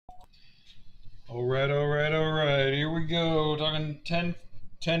All right. Here we go. Talking 10,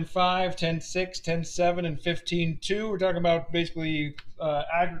 10.5, 10.6, 10.7, and 15.2. We're talking about basically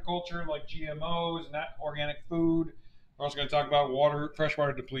agriculture like GMOs and organic food. We're also going to talk about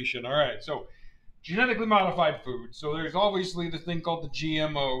freshwater depletion. All right. So genetically modified food. So there's obviously the thing called the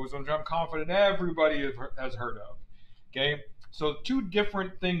GMOs, which I'm confident everybody has heard of. Okay. So two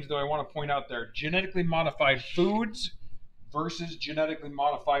different things that I want to point out there: genetically modified foods versus genetically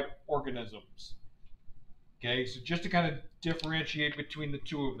modified organisms. Okay, so just to kind of differentiate between the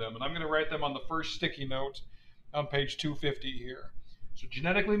two of them, and I'm going to write them on the first sticky note on page 250 here. So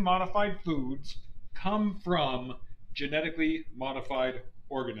genetically modified foods come from genetically modified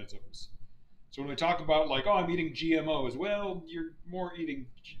organisms. So when we talk about like, oh, I'm eating GMOs, well, you're more eating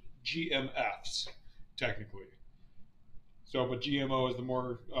GMFs, technically. So, but GMO is the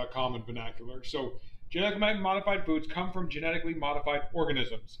more common vernacular. So genetically modified foods come from genetically modified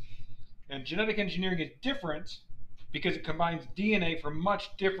organisms. And genetic engineering is different because it combines DNA from much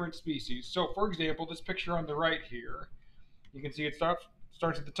different species. So, for example, this picture on the right here, you can see it starts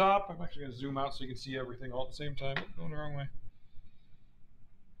at the top. I'm actually going to zoom out so you can see everything all at the same time. Going the wrong way.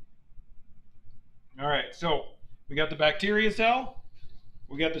 All right, so we got the bacteria cell.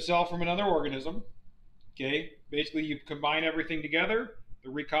 We got the cell from another organism. Okay, basically you combine everything together, the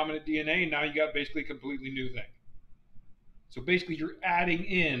recombinant DNA, and now you got basically a completely new thing. So basically you're adding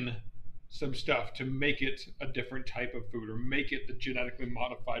in some stuff to make it a different type of food or make it the genetically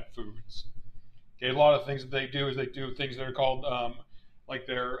modified foods. Okay, a lot of things that they do is they do things that are called like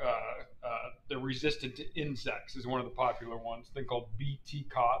they're resistant to insects is one of the popular ones. A thing called BT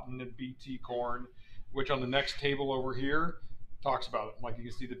cotton and BT corn, which on the next table over here talks about it. Like you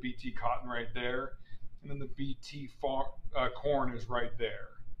can see the BT cotton right there, and then the BT corn is right there.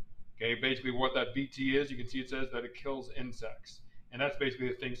 Okay, basically what that BT is, you can see it says that it kills insects. And that's basically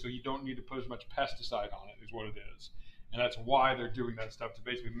the thing, so you don't need to put as much pesticide on it, is what it is. And that's why they're doing that stuff, to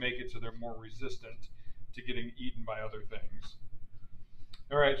basically make it so they're more resistant to getting eaten by other things.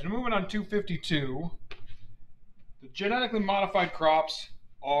 All right, so moving on 252, the genetically modified crops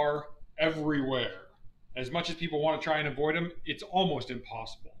are everywhere. As much as people want to try and avoid them, it's almost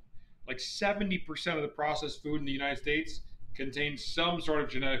impossible. Like 70% of the processed food in the United States contains some sort of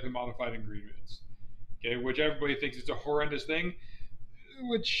genetically modified ingredients. Okay, which everybody thinks is a horrendous thing,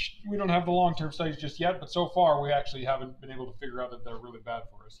 which we don't have the long-term studies just yet, but so far we actually haven't been able to figure out that they're really bad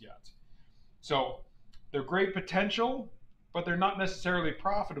for us yet. So they're great potential, but they're not necessarily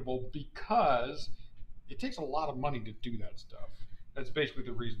profitable because it takes a lot of money to do that stuff. That's basically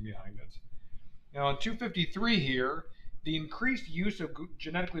the reason behind it. Now on 253 here, the increased use of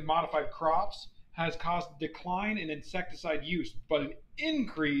genetically modified crops has caused a decline in insecticide use, but an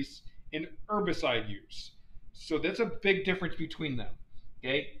increase in herbicide use. So that's a big difference between them.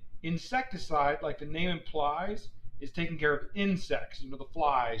 Okay, insecticide, like the name implies, is taking care of insects, the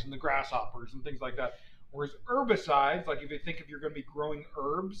flies and the grasshoppers and things like that. Whereas herbicides, like if you think if you're going to be growing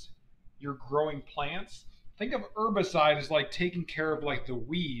herbs, you're growing plants. Think of herbicide as like taking care of like the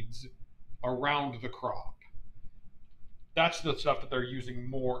weeds around the crop. That's the stuff that they're using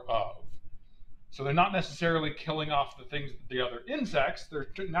more of. So they're not necessarily killing off the things, the other insects.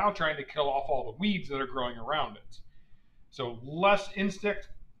 They're now trying to kill off all the weeds that are growing around it. So less insect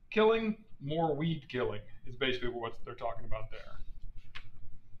killing, more weed killing is basically what they're talking about there.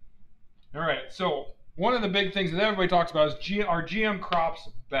 All right, so one of the big things that everybody talks about is, are GM crops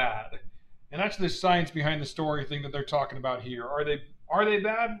bad? And that's the science behind the story thing that they're talking about here. Are they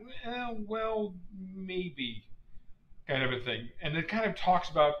bad? Well, maybe, kind of a thing. And it kind of talks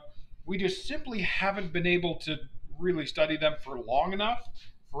about, we just simply haven't been able to really study them for long enough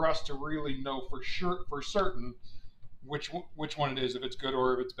for us to really know for certain which one it is, if it's good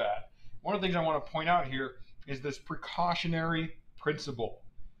or if it's bad. One of the things I want to point out here is this precautionary principle.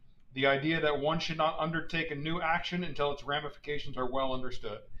 The idea that one should not undertake a new action until its ramifications are well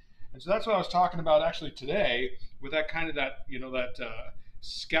understood. And so that's what I was talking about actually today with that kind of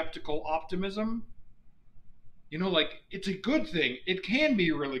skeptical optimism. Like it's a good thing. It can be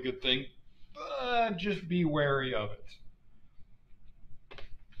a really good thing, but just be wary of it.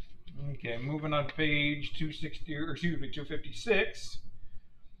 Okay, moving on to page 256.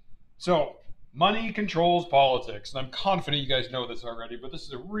 So, money controls politics. And I'm confident you guys know this already, but this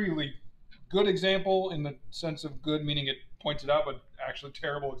is a really good example in the sense of good, meaning it points it out, but actually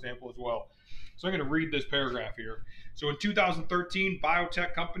terrible example as well. So I'm going to read this paragraph here. So in 2013,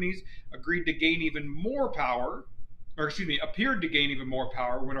 biotech companies agreed to gain even more power, appeared to gain even more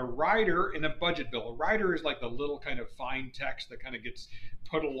power when a rider in a budget bill. A rider is like the little kind of fine text that kind of gets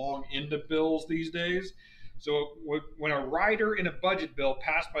put along into bills these days. So when a rider in a budget bill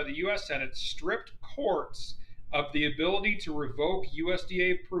passed by the U.S. Senate stripped courts of the ability to revoke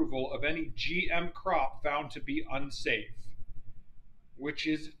USDA approval of any GM crop found to be unsafe, which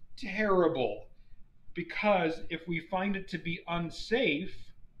is terrible, because if we find it to be unsafe,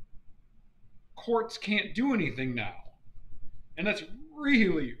 courts can't do anything now. And that's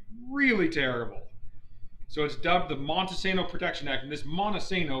really, really terrible. So it's dubbed the Monsanto Protection Act. And this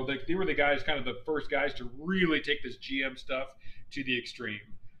Monsanto, they were the guys, kind of the first guys to really take this GM stuff to the extreme.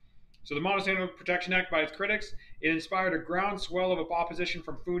 So the Monsanto Protection Act, by its critics, it inspired a groundswell of opposition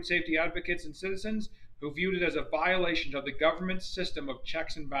from food safety advocates and citizens who viewed it as a violation of the government's system of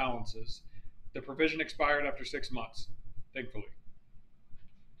checks and balances. The provision expired after 6 months, thankfully.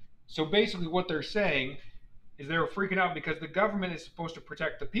 So basically what they're saying is they were freaking out because the government is supposed to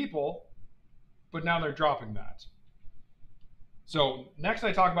protect the people, but now they're dropping that. So next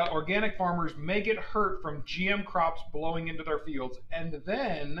I talk about organic farmers may get hurt from GM crops blowing into their fields, and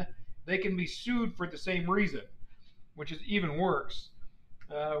then they can be sued for the same reason, which is even worse.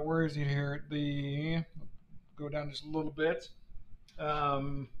 Where is it here? Go down just a little bit.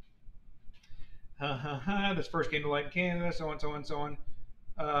 This first came to light in Canada, so on, so on, so on.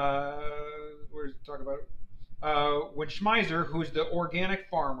 Where's it talk about it? When Schmeiser, who's the organic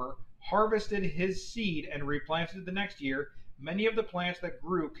farmer, harvested his seed and replanted it the next year, many of the plants that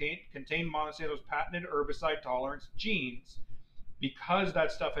grew contained Monsanto's patented herbicide tolerance genes because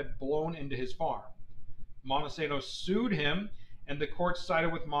that stuff had blown into his farm. Monsanto sued him, and the court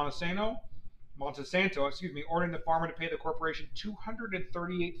sided with Monsanto, ordering the farmer to pay the corporation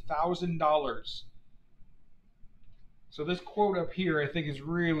 $238,000. So this quote up here I think is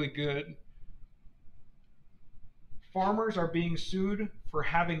really good. Farmers are being sued for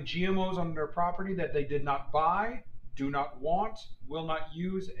having GMOs on their property that they did not buy, do not want, will not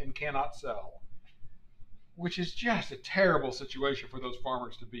use, and cannot sell. Which is just a terrible situation for those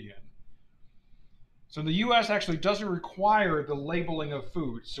farmers to be in. So the US actually doesn't require the labeling of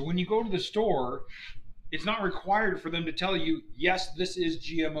food. So when you go to the store, it's not required for them to tell you, yes, this is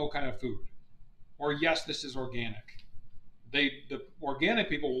GMO kind of food, or yes, this is organic. The organic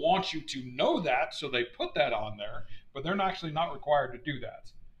people want you to know that, so they put that on there, but they're actually not required to do that.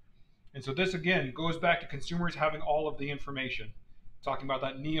 And so this, again, goes back to consumers having all of the information, talking about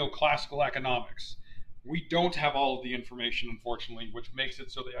that neoclassical economics. We don't have all of the information, unfortunately, which makes it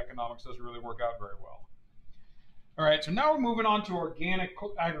so the economics doesn't really work out very well. All right, so now we're moving on to organic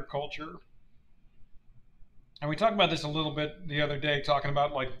agriculture. And we talked about this a little bit the other day, talking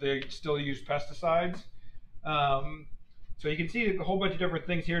about like they still use pesticides. So you can see a whole bunch of different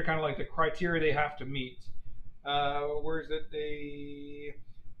things here, kind of like the criteria they have to meet. Where is it?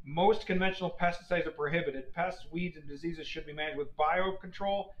 Most conventional pesticides are prohibited. Pests, weeds, and diseases should be managed with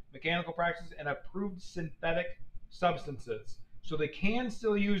biocontrol, mechanical practices, and approved synthetic substances. So they can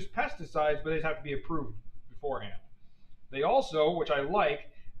still use pesticides, but they have to be approved beforehand. They also, which I like,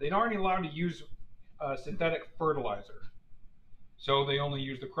 they aren't allowed to use synthetic fertilizer. So they only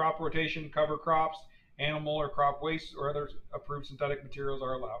use the crop rotation, cover crops, animal or crop waste, or other approved synthetic materials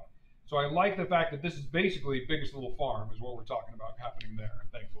are allowed. So I like the fact that this is basically biggest little farm is what we're talking about happening there,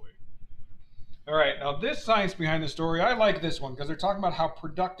 thankfully. All right, now this science behind the story, I like this one because they're talking about how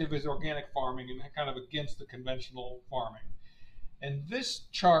productive is organic farming and kind of against the conventional farming. And this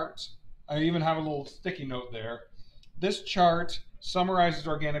chart, I even have a little sticky note there. This chart summarizes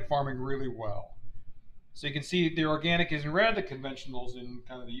organic farming really well. So you can see the organic is in red, the conventional is in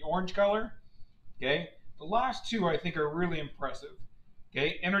kind of the orange color. Okay, the last two I think are really impressive.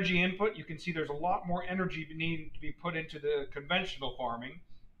 Okay, energy input, you can see there's a lot more energy needing to be put into the conventional farming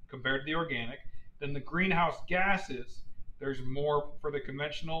compared to the organic. Then the greenhouse gases, there's more for the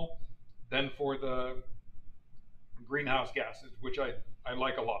conventional than for the greenhouse gases, which I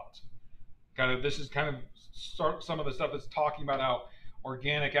like a lot. This is kind of some of the stuff that's talking about how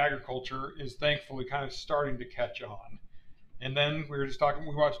organic agriculture is thankfully kind of starting to catch on. And then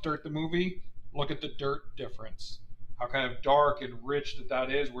we watched Dirt the movie. Look at the dirt difference. How kind of dark and rich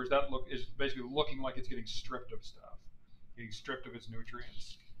that is, whereas that look is basically looking like it's getting stripped of stuff, getting stripped of its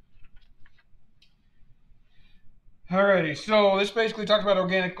nutrients. Alrighty, so this basically talks about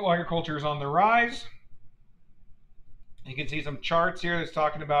organic agriculture is on the rise. You can see some charts here that's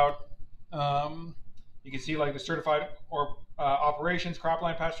talking about, you can see like the certified or operations,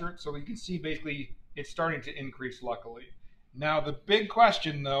 cropland pasture. So you can see basically it's starting to increase, luckily. Now the big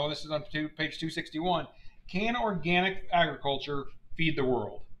question though, this is on page 261, can organic agriculture feed the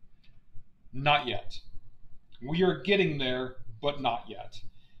world? Not yet. We are getting there, but not yet.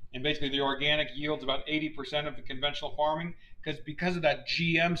 And basically the organic yields about 80% of the conventional farming. because of that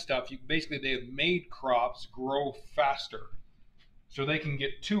GM stuff, they have made crops grow faster, so they can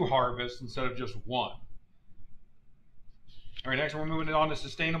get 2 harvests instead of just 1. All right, next we're moving on to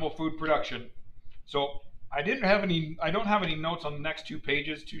sustainable food production. So I don't have any notes on the next 2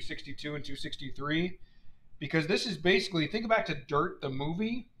 pages, 262 and 263, because this is basically, think back to Dirt, the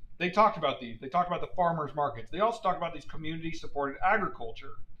movie. They talked about these. They talked about the farmers markets. They also talked about these community-supported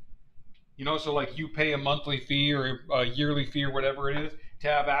agriculture. So like you pay a monthly fee or a yearly fee or whatever it is to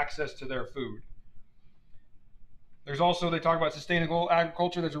have access to their food. They talk about sustainable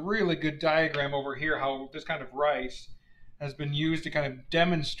agriculture. There's a really good diagram over here how this kind of rice has been used to kind of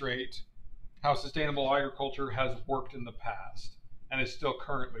demonstrate how sustainable agriculture has worked in the past and is still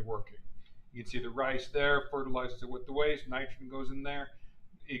currently working. You can see the rice there, fertilizes it with the waste, nitrogen goes in there.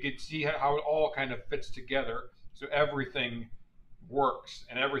 You can see how it all kind of fits together. So everything works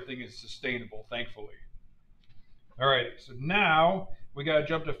and everything is sustainable, thankfully. All right, so now we got to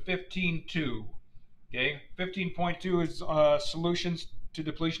jump to 15.2. Okay, 15.2 is solutions to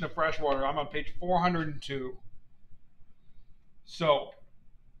depletion of fresh water. I'm on page 402. So,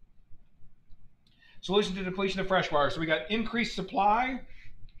 solution to depletion of fresh water. So we got increased supply,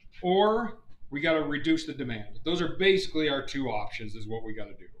 or we got to reduce the demand. Those are basically our 2 options, is what we got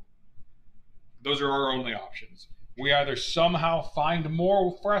to do. Those are our only options. We either somehow find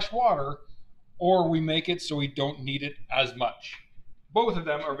more fresh water, or we make it so we don't need it as much. Both of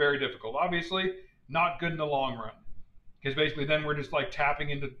them are very difficult. Obviously, not good in the long run, because basically then we're just like tapping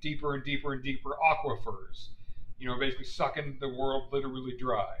into deeper and deeper and deeper aquifers. Basically sucking the world literally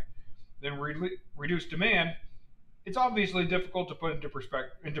dry. Then reduce demand. It's obviously difficult to put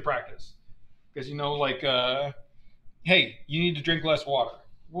into practice, because hey, you need to drink less water.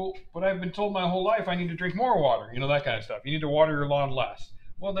 Well, but I've been told my whole life I need to drink more water. That kind of stuff. You need to water your lawn less.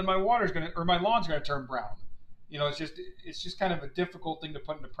 Well, then my lawn's gonna turn brown. It's just kind of a difficult thing to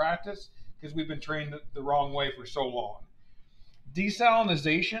put into practice because we've been trained the wrong way for so long.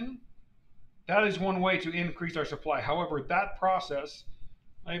 Desalinization, that is one way to increase our supply. However, that process,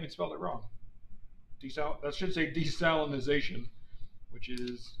 I even spelled it wrong. That should say desalinization, which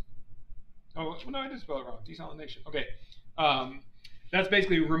is, oh no, I did spell it wrong. Desalination. Okay. That's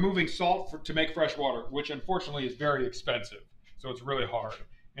basically removing salt to make fresh water, which unfortunately is very expensive. So it's really hard.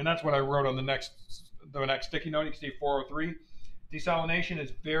 And that's what I wrote on the next sticky note. You can see 403. Desalination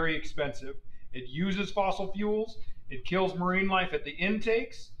is very expensive. It uses fossil fuels. It kills marine life at the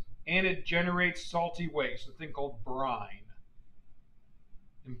intakes, and it generates salty waste, a thing called brine.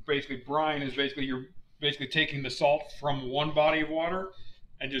 And basically, brine is you're taking the salt from one body of water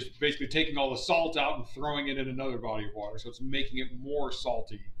and just basically taking all the salt out and throwing it in another body of water. So it's making it more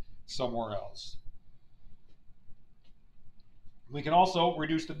salty somewhere else. We can also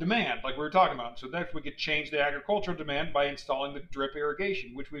reduce the demand, like we were talking about. So next we could change the agricultural demand by installing the drip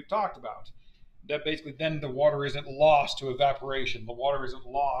irrigation, which we've talked about. That basically then the water isn't lost to evaporation. The water isn't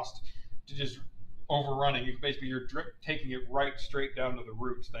lost to just overrunning. You're taking it right straight down to the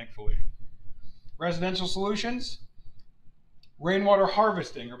roots, thankfully. Residential solutions. Rainwater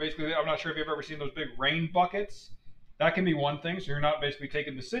harvesting, or basically, I'm not sure if you've ever seen those big rain buckets. That can be one thing. So you're not basically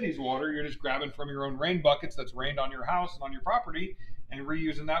taking the city's water. You're just grabbing from your own rain buckets that's rained on your house and on your property and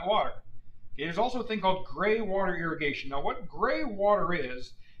reusing that water. Okay, there's also a thing called gray water irrigation. Now, what gray water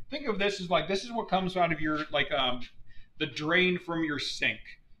is, think of this as this is what comes out of your, the drain from your sink,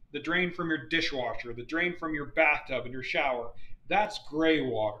 the drain from your dishwasher, the drain from your bathtub and your shower. That's gray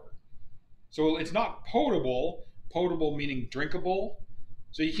water. So it's not potable. Potable meaning drinkable.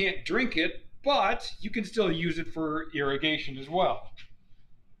 So you can't drink it, but you can still use it for irrigation as well.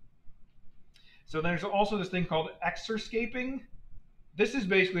 So there's also this thing called exerscaping. This is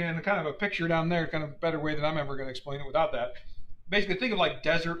basically, in kind of a picture down there, kind of a better way than I'm ever going to explain it without that. Basically, think of like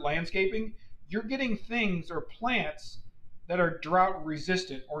desert landscaping. You're getting things or plants that are drought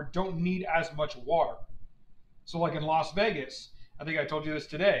resistant or don't need as much water. So like in Las Vegas, I think I told you this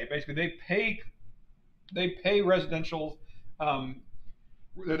today, basically they pay residents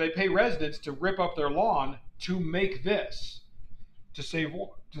to rip up their lawn to make this, to save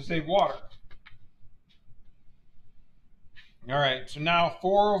water. All right, so now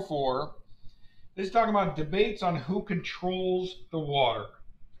 404. This is talking about debates on who controls the water.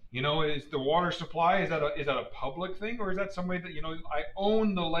 Is the water supply, is that a public thing, or is that somebody that, I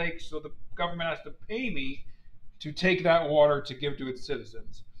own the lake, so the government has to pay me to take that water to give to its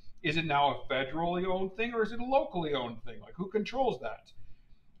citizens? Is it now a federally owned thing, or is it a locally owned thing? Like, who controls that?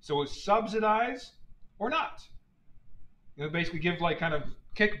 So it's subsidized or not? Basically give kind of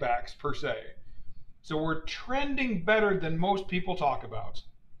kickbacks per se. So we're trending better than most people talk about,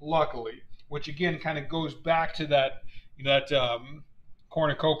 luckily, which again kind of goes back to that, that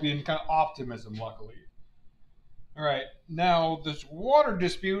cornucopian kind of optimism, luckily. All right, now this water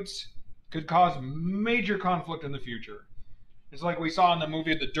disputes could cause major conflict in the future. It's like we saw in the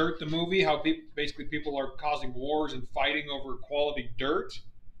movie The Dirt, the movie, how basically people are causing wars and fighting over quality dirt.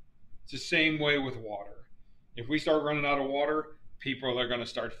 It's the same way with water. If we start running out of water, people are going to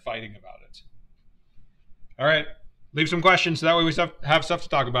start fighting about it. All right, leave some questions so that way we have stuff to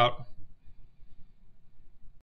talk about.